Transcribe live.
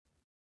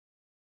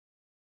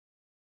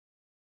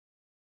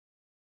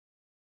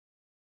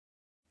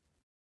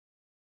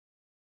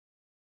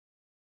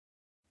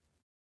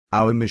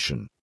Our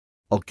mission: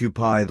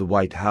 occupy the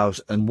White House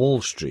and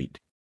Wall Street.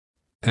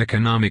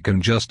 Economic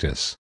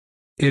injustice.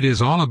 It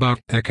is all about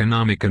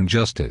economic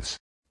injustice.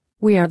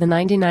 We are the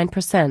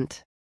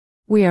 99%.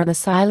 We are the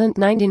silent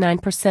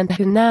 99%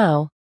 who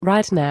now,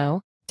 right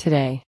now,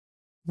 today,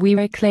 we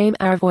reclaim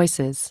our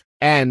voices.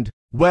 And,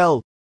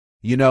 well,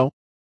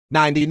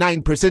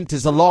 99%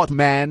 is a lot,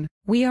 man.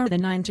 We are the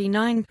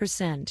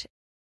 99%.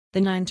 The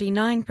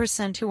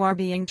 99% who are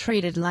being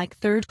treated like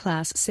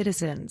third-class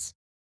citizens.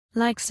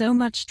 Like so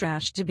much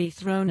trash to be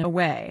thrown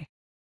away.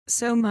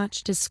 So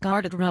much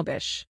discarded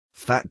rubbish.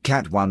 Fat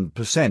cat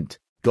 1%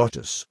 got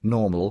us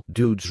normal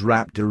dudes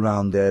wrapped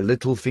around their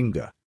little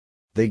finger.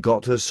 They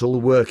got us all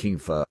working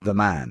for the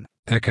man.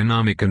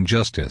 Economic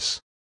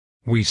injustice.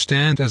 We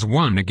stand as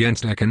one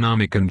against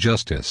economic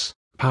injustice.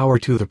 Power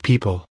to the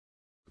people.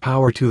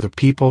 Power to the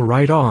people,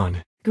 right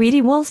on.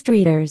 Greedy Wall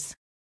Streeters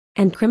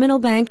and criminal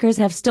bankers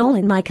have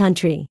stolen my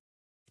country.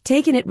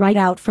 Taken it right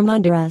out from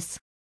under us.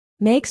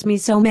 Makes me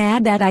so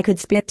mad that I could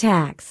spit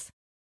tax.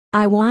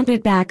 I want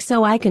it back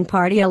so I can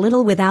party a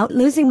little without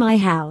losing my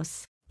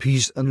house.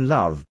 Peace and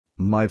love,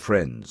 my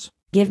friends.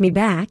 Give me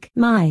back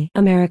my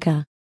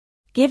America.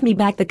 Give me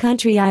back the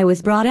country I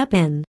was brought up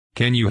in.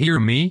 Can you hear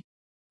me?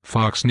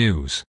 Fox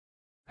News.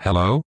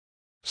 Hello?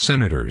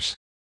 Senators.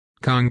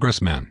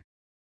 Congressmen.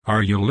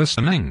 Are you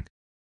listening?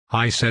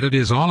 I said it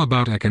is all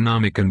about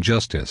economic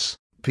injustice.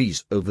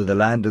 Peace over the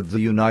land of the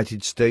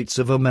United States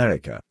of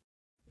America.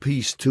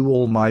 Peace to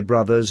all my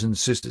brothers and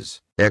sisters.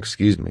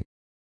 Excuse me.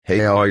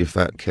 Hey, all you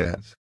fat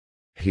cats.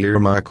 Hear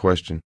my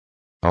question.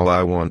 All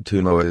I want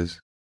to know is,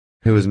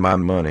 who is my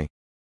money?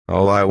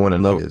 All I want to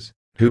know is,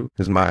 who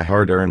is my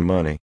hard-earned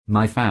money?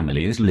 My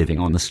family is living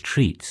on the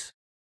streets.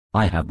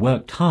 I have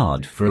worked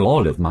hard for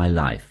all of my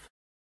life.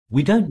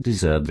 We don't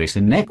deserve this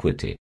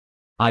inequity.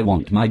 I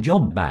want my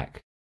job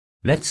back.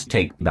 Let's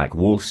take back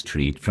Wall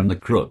Street from the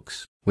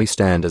crooks. We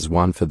stand as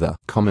one for the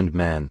common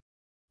man.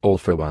 All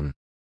for one.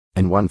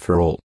 And one for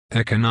all.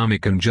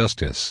 Economic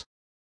injustice.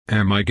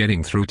 Am I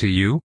getting through to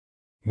you?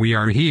 We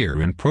are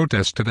here in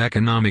protest of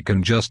economic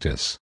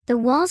injustice. The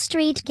Wall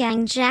Street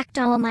gang jacked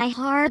all my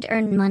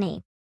hard-earned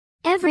money.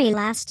 Every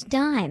last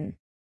dime.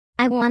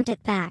 I want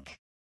it back.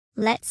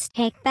 Let's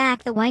take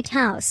back the White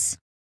House.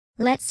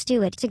 Let's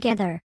do it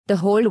together. The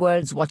whole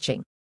world's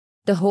watching.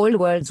 The whole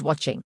world's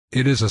watching.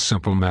 It is a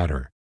simple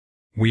matter.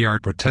 We are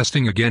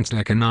protesting against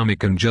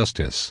economic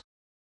injustice.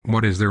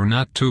 What is there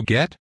not to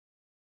get?